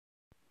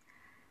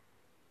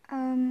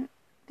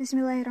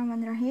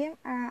Bismillahirrahmanirrahim.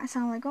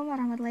 Assalamualaikum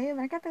warahmatullahi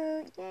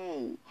wabarakatuh.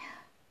 Yay.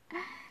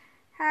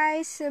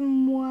 Hai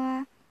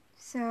semua.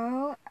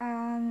 So,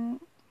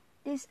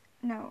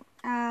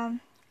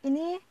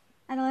 ini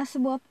adalah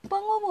sebuah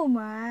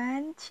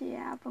pengumuman.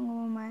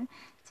 Pengumuman.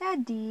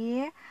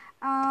 Jadi,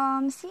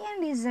 CN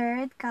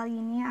Dessert kali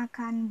ini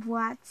akan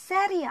buat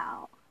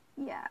serial.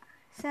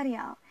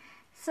 Serial.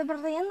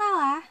 Seperti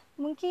entahlah,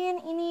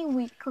 mungkin ini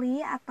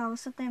weekly atau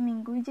setiap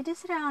minggu. Jadi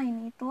serial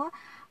ini tuh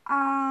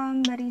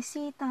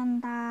berisi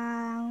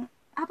tentang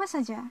apa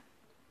saja.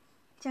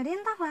 Jadi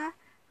entahlah,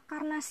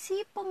 karena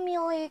si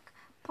pemilik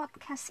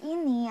podcast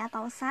ini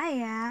atau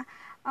saya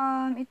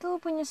itu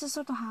punya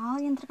sesuatu hal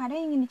yang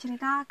terkadang ingin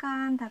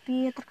diceritakan,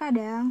 tapi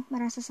terkadang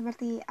merasa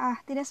seperti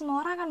tidak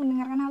semua orang akan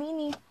mendengarkan hal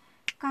ini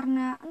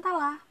karena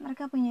entahlah,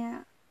 mereka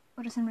punya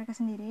urusan mereka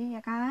sendiri,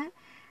 ya kan?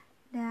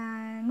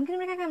 Dan mungkin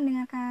mereka akan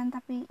mendengarkan,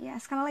 tapi ya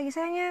sekali lagi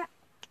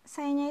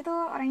sayanya itu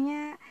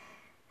orangnya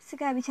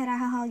suka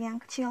bicara hal-hal yang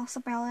kecil,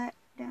 sepele,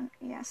 dan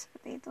ya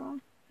seperti itu.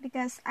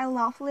 Because I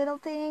love little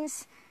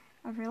things,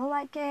 I really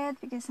like it,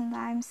 because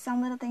sometimes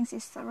some little things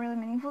is really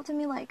meaningful to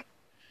me, like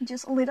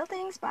just little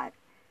things, but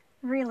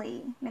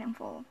really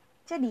meaningful.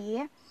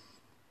 Jadi,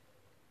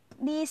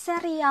 di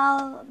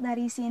serial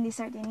dari CN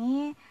Dessert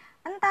ini,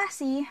 entah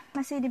sih,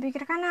 masih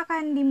dipikirkan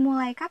akan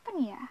dimulai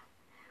kapan ya?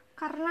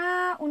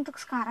 Karena untuk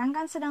sekarang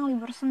kan sedang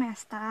libur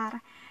semester.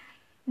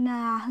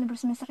 Nah, libur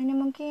semester ini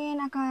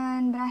mungkin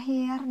akan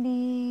berakhir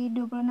di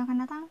 2 bulan akan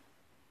datang.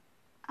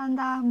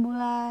 Entah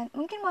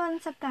mungkin bulan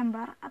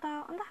September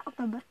atau entah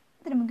Oktober.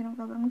 Tidak mungkin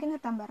Oktober, mungkin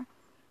September.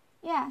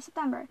 Ya,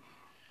 September.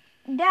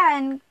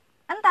 Dan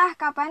entah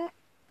kapan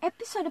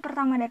episode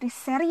pertama dari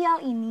serial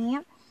ini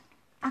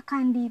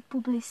akan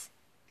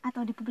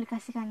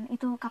dipublikasikan.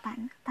 Itu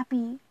kapan?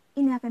 Tapi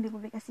ini akan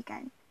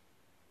dipublikasikan.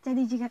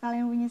 Jadi jika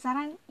kalian punya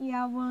saran,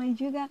 ya boleh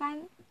juga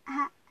kan.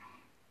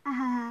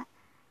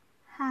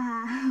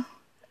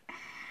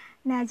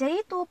 Nah, jadi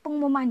itu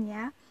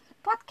pengumumannya.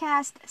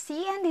 Podcast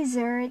CN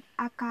Dessert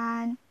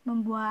akan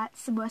membuat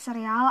sebuah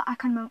serial,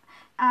 akan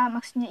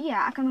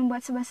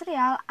membuat sebuah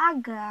serial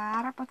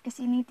agar podcast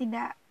ini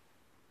tidak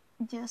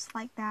just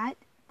like that,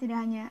 tidak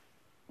hanya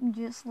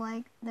just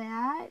like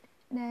that,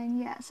 dan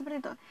ya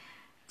seperti itu.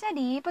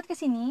 Jadi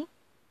podcast ini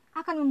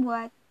akan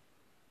membuat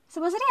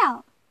sebuah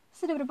serial.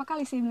 Sudah berapa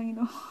kali saya bilang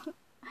itu.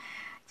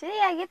 Jadi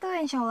ya gitu,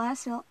 insyaallah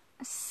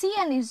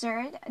CN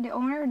Dessert, the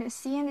owner of the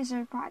CN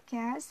Dessert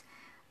podcast,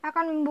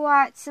 akan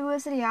membuat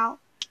sebuah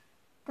serial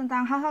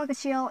tentang hal-hal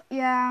kecil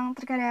yang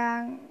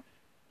terkadang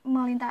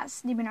melintas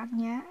di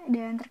benaknya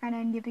dan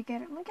terkadang dia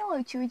pikir mungkin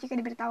lucu jika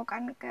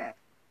diberitahukan ke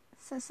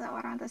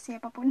seseorang atau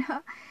siapapun.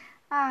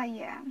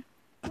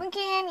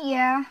 Mungkin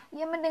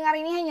yang mendengar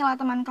ini hanyalah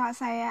teman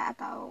kelas saya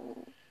atau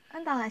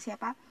entahlah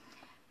siapa.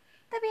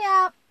 Tapi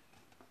ya,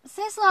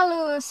 saya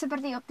selalu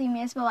seperti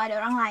optimis bahwa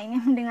ada orang lain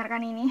yang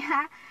mendengarkan ini.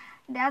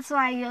 That's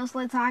why I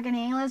usually talk in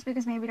English,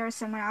 because maybe there's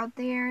someone out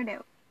there that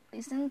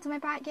listen to my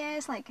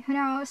podcast, like who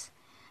knows.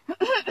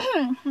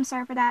 I'm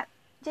sorry for that.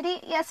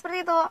 Jadi ya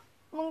seperti itu.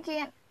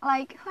 Mungkin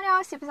like who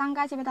knows, siapa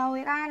sangka, siapa tahu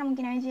ya kan,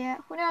 mungkin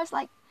aja. Who knows,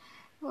 like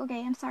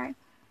okay, I'm sorry.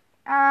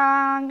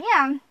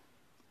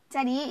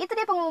 Jadi itu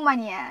dia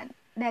pengumumannya.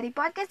 Dari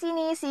podcast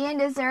ini, CN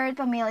Dessert,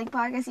 pemilik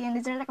podcast CN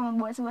Dessert akan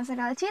membuat sebuah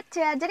serial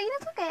chit-chat. Jadi ini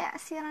tuh kayak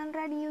siaran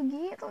radio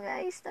gitu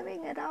guys, tapi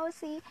nggak tahu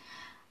sih.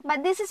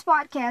 But this is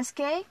podcast,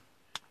 okay?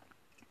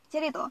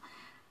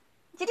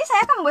 Jadi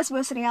saya akan membuat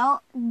sebuah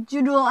serial.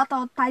 Judul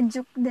atau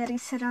tajuk dari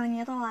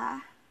serialnya itu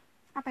lah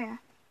apa ya?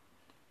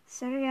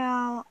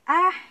 Serial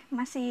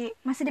masih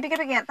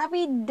dipikir-pikir.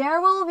 Tapi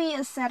there will be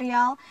a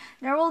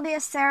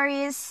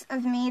series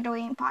of me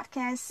doing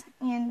podcast,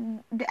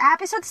 and the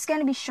episode is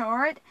gonna be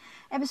short.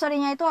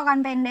 Episodenya itu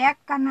akan pendek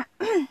karena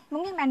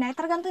mungkin pendek,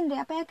 tergantung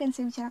dari apa yang akan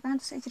saya bicarakan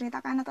atau saya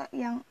ceritakan atau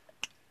yang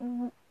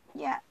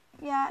ya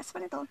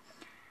seperti itu.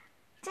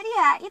 Jadi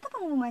ya itu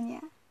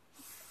pengumumannya.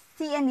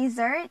 CN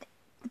Dessert,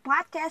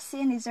 podcast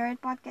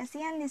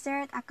CN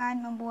Dessert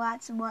akan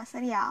membuat sebuah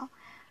serial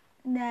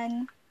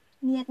dan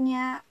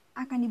niatnya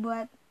akan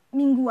dibuat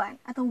mingguan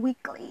atau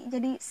weekly,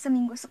 jadi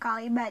seminggu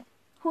sekali. But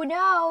who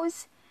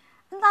knows,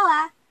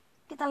 entahlah,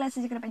 kita lihat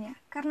saja ke depannya.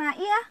 Karena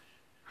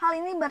hal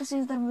ini baru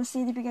saja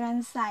terbesit di pikiran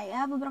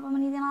saya beberapa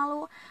menit yang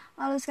lalu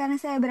sekarang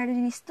saya berada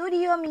di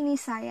studio mini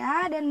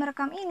saya dan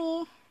merekam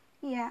ini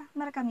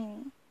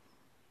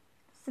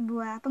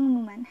sebuah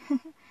pengumuman.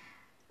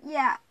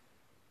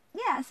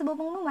 Sebuah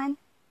pengumuman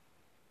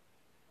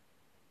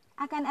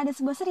akan ada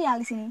sebuah serial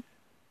di sini.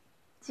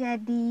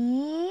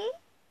 Jadi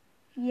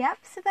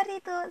seperti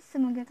itu.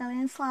 Semoga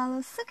kalian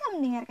selalu suka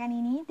mendengarkan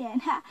ini dan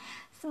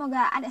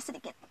semoga ada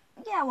sedikit,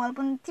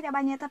 walaupun tidak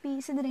banyak, tapi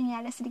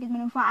setidaknya ada sedikit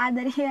manfaat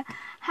dari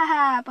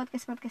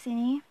podcast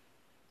ini.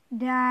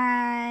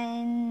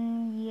 Dan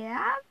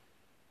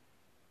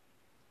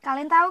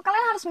kalian tahu,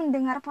 kalian harus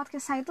mendengar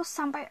podcast saya itu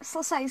sampai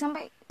selesai,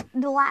 sampai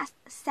the last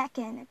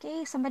second,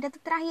 okay? Sampai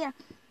detik terakhir,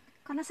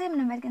 karena saya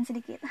menambahkan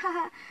sedikit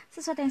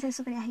sesuatu yang saya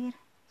suka di akhir.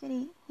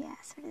 Jadi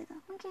seperti itu.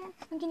 Mungkin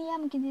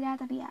mungkin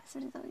tidak, tapi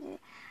seperti itu. Jadi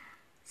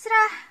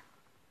sudah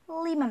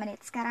 5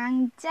 menit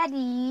sekarang.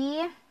 Jadi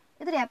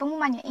itu dia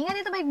pengumumannya.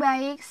 Ingat itu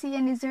baik-baik, si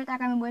and Dessert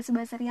akan membuat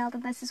sebuah serial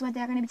tentang sesuatu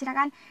yang akan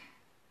dibicarakan.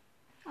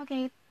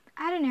 Oke,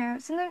 I don't know.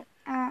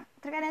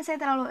 Terkadang saya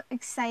terlalu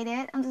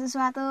excited untuk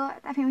sesuatu,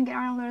 tapi mungkin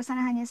orang luar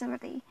sana hanya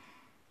seperti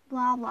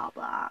blah blah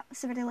blah,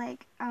 seperti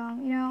like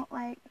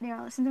like they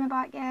listen to my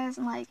podcast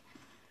and like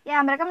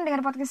mereka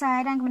mendengar podcast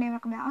saya dan kemudian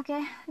mereka bilang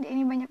oke, dia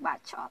ini banyak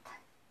bacot.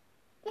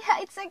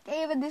 Yeah, it's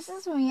okay, but this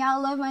is me. I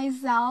love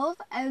myself.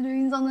 I'm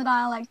doing something that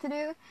I like to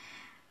do.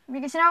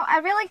 Because, I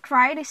really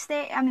cried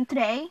today.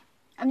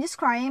 I'm just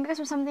crying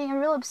because of something I'm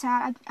really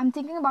upset. I'm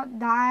thinking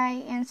about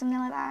die and something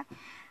like that.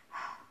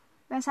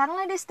 But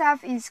suddenly this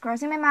stuff is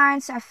crossing my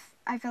mind, so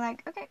I feel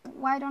like, okay,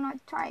 why don't I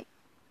try?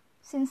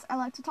 Since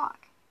I like to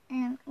talk.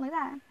 And like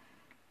that.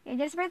 Ya,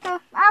 jadi seperti itu.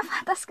 Maaf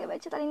atas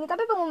kebacotan ini.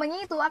 Tapi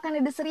pengumumannya itu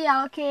akan ada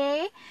serial,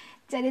 oke?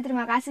 Jadi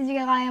terima kasih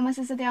jika kalian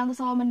masih setia untuk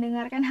selalu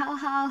mendengarkan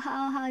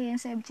hal-hal yang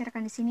saya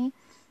bicarakan di sini.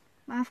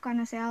 Maaf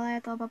karena saya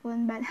alay atau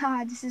apapun, but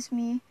this is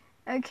me.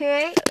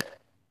 Okay.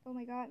 Oh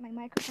my god, my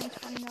microphone is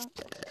falling out.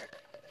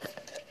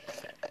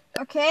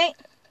 Okay.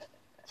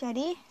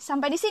 Jadi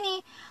sampai di sini.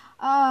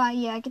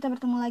 Kita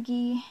bertemu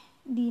lagi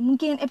di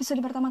mungkin episode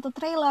pertama atau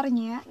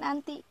trailernya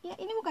nanti. Ya,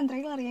 ini bukan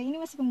trailer ya,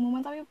 ini masih pengumuman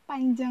tapi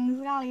panjang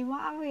sekali.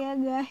 Maaf ya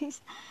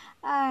guys.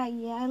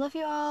 I love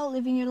you all,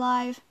 living your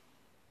life.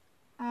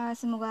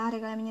 Semoga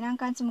hari kalian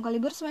menyenangkan, semoga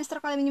libur semester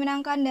kalian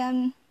menyenangkan dan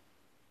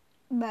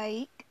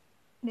baik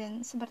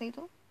dan seperti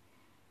itu.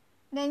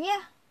 Dan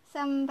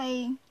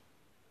sampai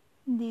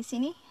di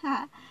sini.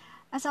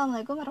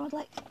 Assalamualaikum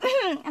warahmatullahi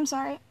I'm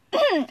sorry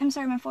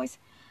my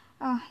voice.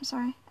 I'm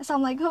sorry.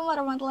 Assalamualaikum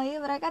warahmatullahi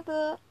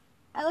wabarakatuh.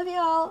 I love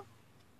you all.